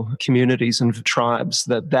ancestral communities and tribes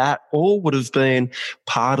that all would have been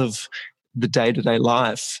part of the day-to-day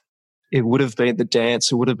life. It would have been the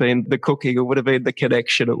dance, it would have been the cooking, it would have been the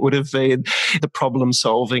connection, it would have been the problem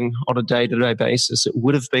solving on a day-to-day basis. It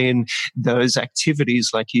would have been those activities,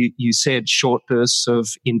 like you said, short bursts of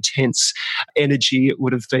intense energy. It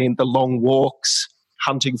would have been the long walks,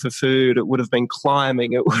 hunting for food, it would have been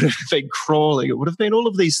climbing, it would have been crawling, it would have been all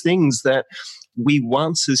of these things that we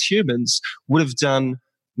once as humans would have done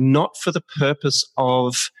not for the purpose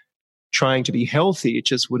of trying to be healthy. It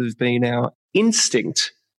just would have been our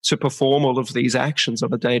instinct to perform all of these actions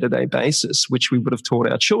on a day-to-day basis, which we would have taught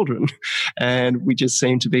our children. And we just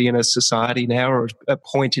seem to be in a society now, or a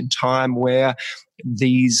point in time, where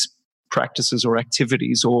these practices or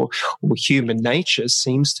activities or human nature we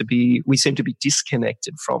seem to be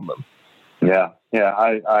disconnected from them. Yeah,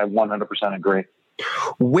 I 100% agree.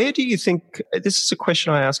 Where do you think, this is a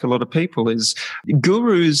question I ask a lot of people, is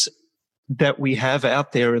gurus that we have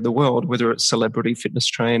out there in the world, whether it's celebrity fitness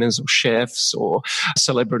trainers or chefs or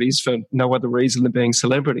celebrities for no other reason than being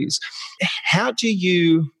celebrities, how do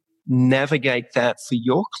you navigate that for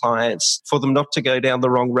your clients, for them not to go down the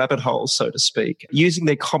wrong rabbit hole, so to speak, using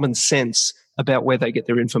their common sense about where they get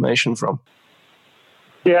their information from?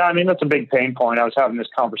 Yeah, I mean, that's a big pain point. I was having this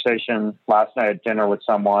conversation last night at dinner with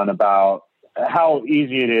someone about how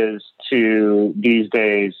easy it is to these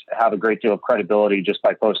days have a great deal of credibility just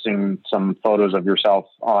by posting some photos of yourself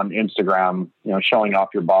on Instagram, showing off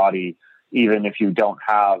your body, even if you don't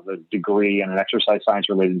have a degree in an exercise science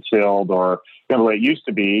related field, or the way it used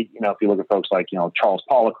to be. If you look at folks like, Charles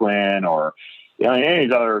Poliquin, or any of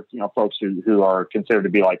these other, folks who are considered to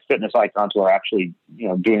be like fitness icons who are actually,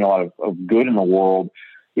 doing a lot of good in the world.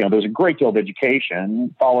 There's a great deal of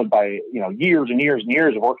education followed by, years and years and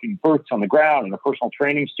years of working boots on the ground in a personal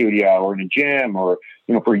training studio or in a gym, or,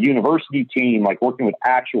 for a university team, like working with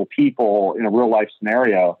actual people in a real life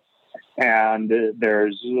scenario. And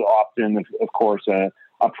there's often, of course, a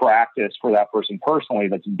practice for that person personally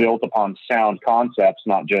that's built upon sound concepts,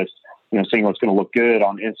 not just, seeing what's going to look good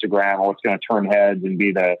on Instagram or what's going to turn heads and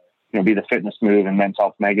be the fitness move in Men's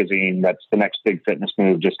Health magazine. That's the next big fitness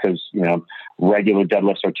move, just because, regular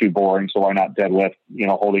deadlifts are too boring. So why not deadlift,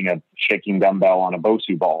 holding a shaking dumbbell on a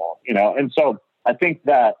BOSU ball, And so I think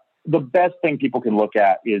that the best thing people can look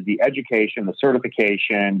at is the education, the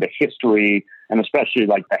certification, the history, and especially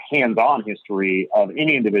like the hands-on history of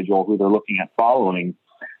any individual who they're looking at following.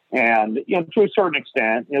 And, to a certain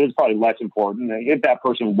extent, it's probably less important. If that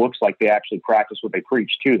person looks like they actually practice what they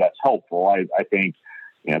preach too, that's helpful. I think,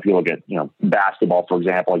 if you look at, basketball, for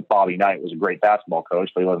example, like Bobby Knight was a great basketball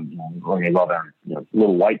coach, but he wasn't,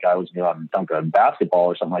 little white guy was going to dunk a basketball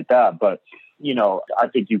or something like that. But, I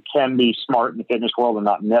think you can be smart in the fitness world and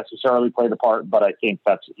not necessarily play the part, but I think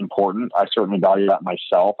that's important. I certainly value that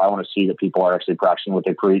myself. I want to see that people are actually practicing what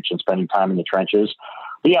they preach and spending time in the trenches.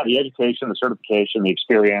 But yeah, the education, the certification, the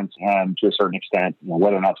experience, and to a certain extent,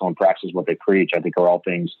 whether or not someone practices what they preach, I think are all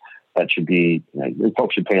things that should be,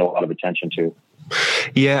 folks should pay a lot of attention to.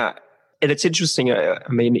 Yeah. And it's interesting. I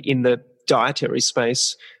mean, in the dietary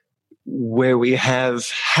space, where we have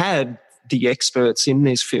had the experts in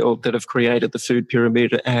this field that have created the food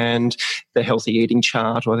pyramid and the healthy eating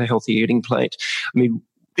chart or the healthy eating plate, I mean,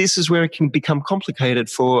 this is where it can become complicated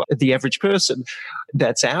for the average person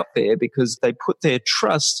that's out there, because they put their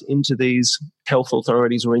trust into these health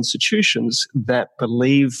authorities or institutions that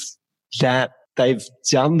believe that they've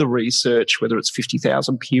done the research, whether it's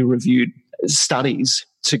 50,000 peer-reviewed studies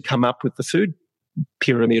to come up with the food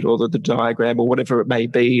pyramid or the diagram or whatever it may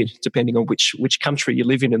be, depending on which country you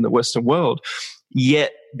live in the Western world.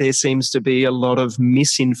 Yet there seems to be a lot of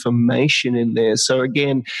misinformation in there. So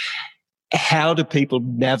again, how do people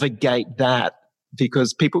navigate that?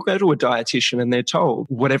 Because people go to a dietitian and they're told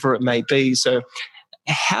whatever it may be. So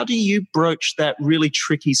how do you broach that really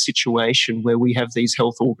tricky situation where we have these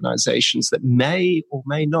health organizations that may or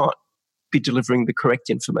may not be delivering the correct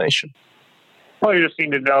information? Well, you just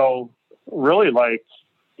need to know really like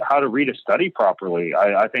how to read a study properly.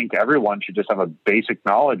 I think everyone should just have a basic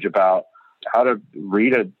knowledge about how to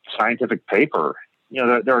read a scientific paper.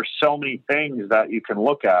 There are so many things that you can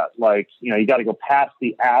look at. Like, you got to go past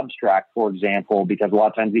the abstract, for example, because a lot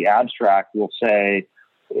of times the abstract will say,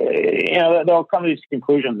 they'll come to these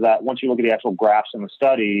conclusions that once you look at the actual graphs in the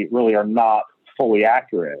study really are not fully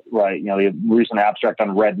accurate, right? The recent abstract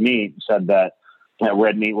on red meat said that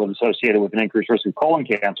red meat was associated with an increased risk of colon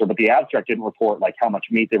cancer, but the abstract didn't report like how much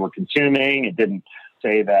meat they were consuming. It didn't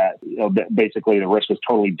say that, basically the risk was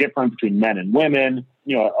totally different between men and women.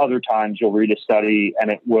 Other times you'll read a study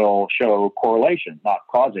and it will show correlation, not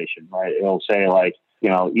causation, right? It'll say like,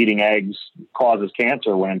 eating eggs causes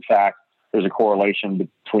cancer, when in fact there's a correlation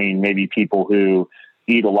between maybe people who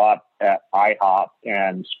eat a lot at IHOP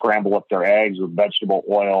and scramble up their eggs with vegetable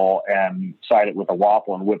oil and side it with a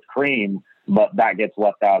waffle and whipped cream but that gets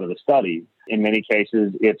left out of the study. In many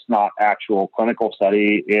cases, it's not actual clinical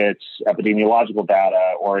study, it's epidemiological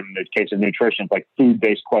data, or in the case of nutrition, it's like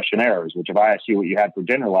food-based questionnaires, which if I ask you what you had for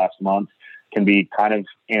dinner last month can be kind of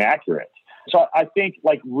inaccurate. So I think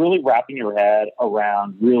like really wrapping your head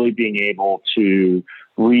around really being able to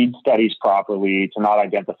read studies properly, to not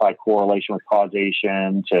identify correlation with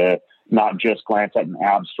causation, to not just glance at an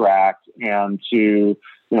abstract, and to,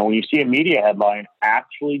 when you see a media headline,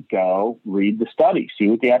 actually go read the study, see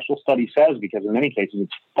what the actual study says, because in many cases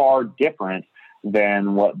it's far different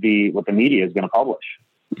than what the media is going to publish.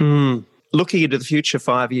 Looking into the future,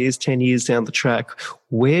 5 years, 10 years down the track,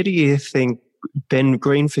 where do you think Ben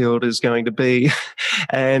Greenfield is going to be,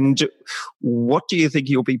 and what do you think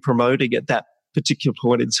you'll be promoting at that particular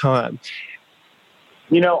point in time?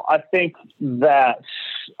 I think that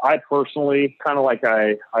I personally, kind of like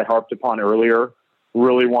I harped upon earlier,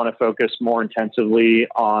 really want to focus more intensively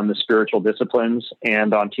on the spiritual disciplines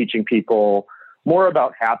and on teaching people more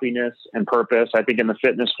about happiness and purpose. I think in the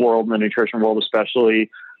fitness world and the nutrition world especially,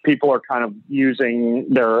 people are kind of using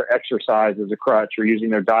their exercise as a crutch or using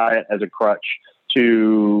their diet as a crutch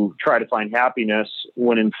to try to find happiness,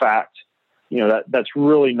 when in fact, that's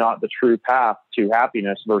really not the true path to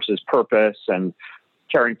happiness versus purpose and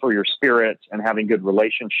caring for your spirit and having good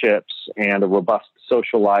relationships and a robust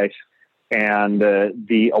social life and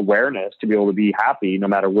the awareness to be able to be happy no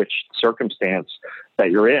matter which circumstance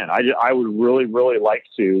that you're in. I would really, really like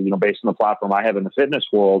to, based on the platform I have in the fitness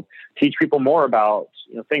world, teach people more about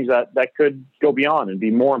things that could go beyond and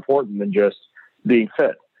be more important than just being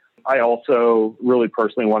fit. I also really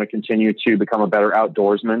personally want to continue to become a better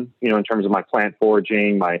outdoorsman, in terms of my plant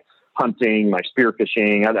foraging, my hunting, my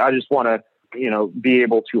spearfishing. I just want to, be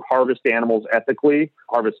able to harvest animals ethically,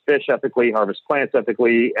 harvest fish ethically, harvest plants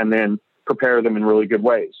ethically, and then prepare them in really good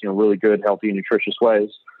ways, really good, healthy, nutritious ways.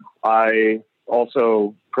 I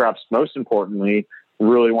also, perhaps most importantly,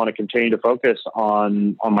 really want to continue to focus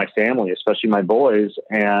on my family, especially my boys,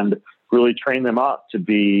 and really train them up to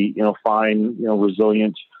be, fine,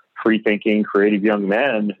 resilient, free-thinking, creative young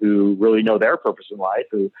men who really know their purpose in life,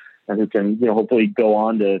 who can, hopefully go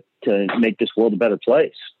on to make this world a better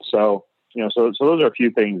place. So, so those are a few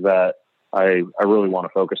things that I really want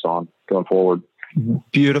to focus on going forward.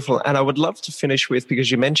 Beautiful. And I would love to finish with,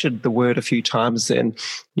 because you mentioned the word a few times then,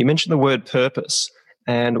 you mentioned the word purpose.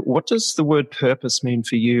 And what does the word purpose mean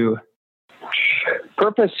for you?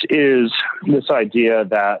 Purpose is this idea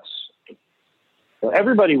that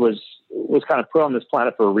everybody was kind of put on this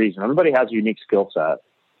planet for a reason. Everybody has a unique skill set.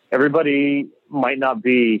 Everybody might not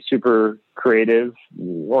be super creative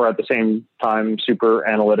or at the same time super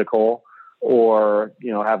analytical or,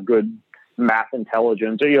 have good math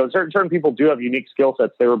intelligence. Certain people do have unique skill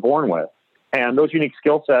sets they were born with. And those unique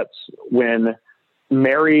skill sets, when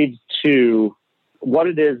married to what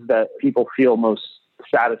it is that people feel most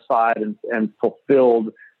satisfied and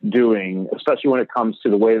fulfilled doing, especially when it comes to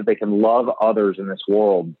the way that they can love others in this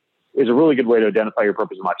world, is a really good way to identify your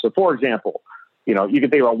purpose in life. So, for example, you can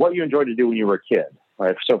think about what you enjoyed to do when you were a kid,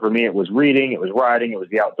 right? So for me, it was reading, it was writing, it was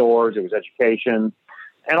the outdoors, it was education,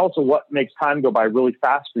 and also what makes time go by really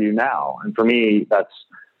fast for you now. And for me,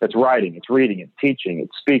 that's writing, it's reading, it's teaching,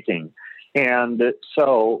 it's speaking. And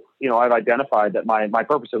so, I've identified that my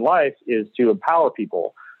purpose in life is to empower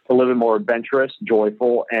people to live a more adventurous,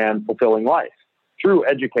 joyful, and fulfilling life through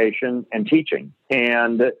education and teaching.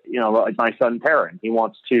 And, like my son, Perrin, he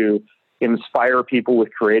wants to inspire people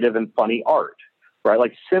with creative and funny art, right?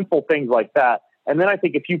 Like simple things like that. And then I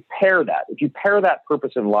think if you pair that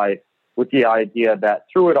purpose in life with the idea that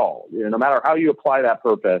through it all, no matter how you apply that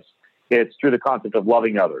purpose, it's through the concept of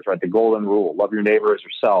loving others, right? The golden rule, love your neighbor as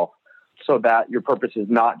yourself, so that your purpose is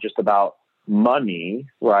not just about money,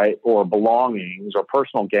 right? Or belongings or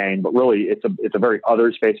personal gain, but really it's a very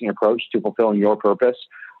others facing approach to fulfilling your purpose.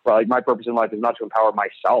 Right? Like my purpose in life is not to empower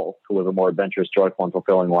myself to live a more adventurous, joyful, and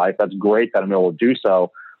fulfilling life. That's great that I'm able to do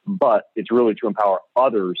so, but it's really to empower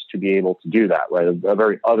others to be able to do that, right? A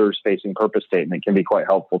very others-facing purpose statement can be quite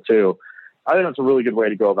helpful too. I think that's a really good way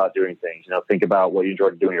to go about doing things. Think about what you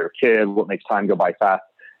enjoyed doing when you were a kid, what makes time go by fast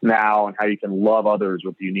now, and how you can love others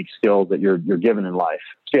with the unique skills that you're given in life.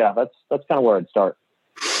 So yeah, that's kind of where I'd start.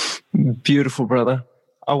 Beautiful, brother.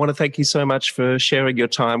 I want to thank you so much for sharing your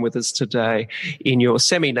time with us today in your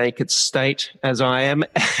semi-naked state, as I am.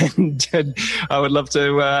 And I would love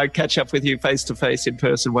to catch up with you face-to-face in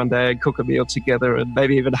person one day and cook a meal together and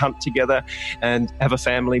maybe even hunt together and have a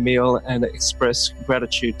family meal and express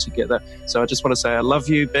gratitude together. So I just want to say I love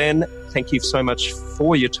you, Ben. Thank you so much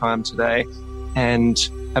for your time today and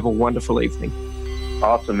have a wonderful evening.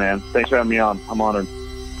 Awesome, man. Thanks for having me on. I'm honored.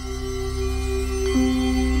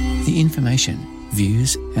 The information,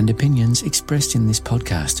 views and opinions expressed in this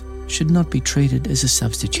podcast should not be treated as a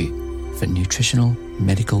substitute for nutritional,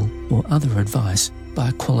 medical or other advice by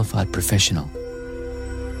a qualified professional.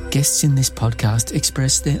 Guests in this podcast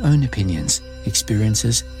express their own opinions,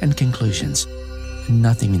 experiences and conclusions.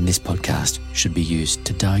 Nothing in this podcast should be used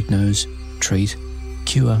to diagnose, treat,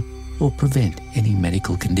 cure or prevent any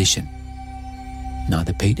medical condition.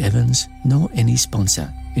 Neither Pete Evans nor any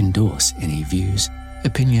sponsor endorse any views,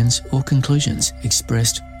 opinions or conclusions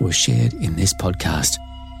expressed or shared in this podcast.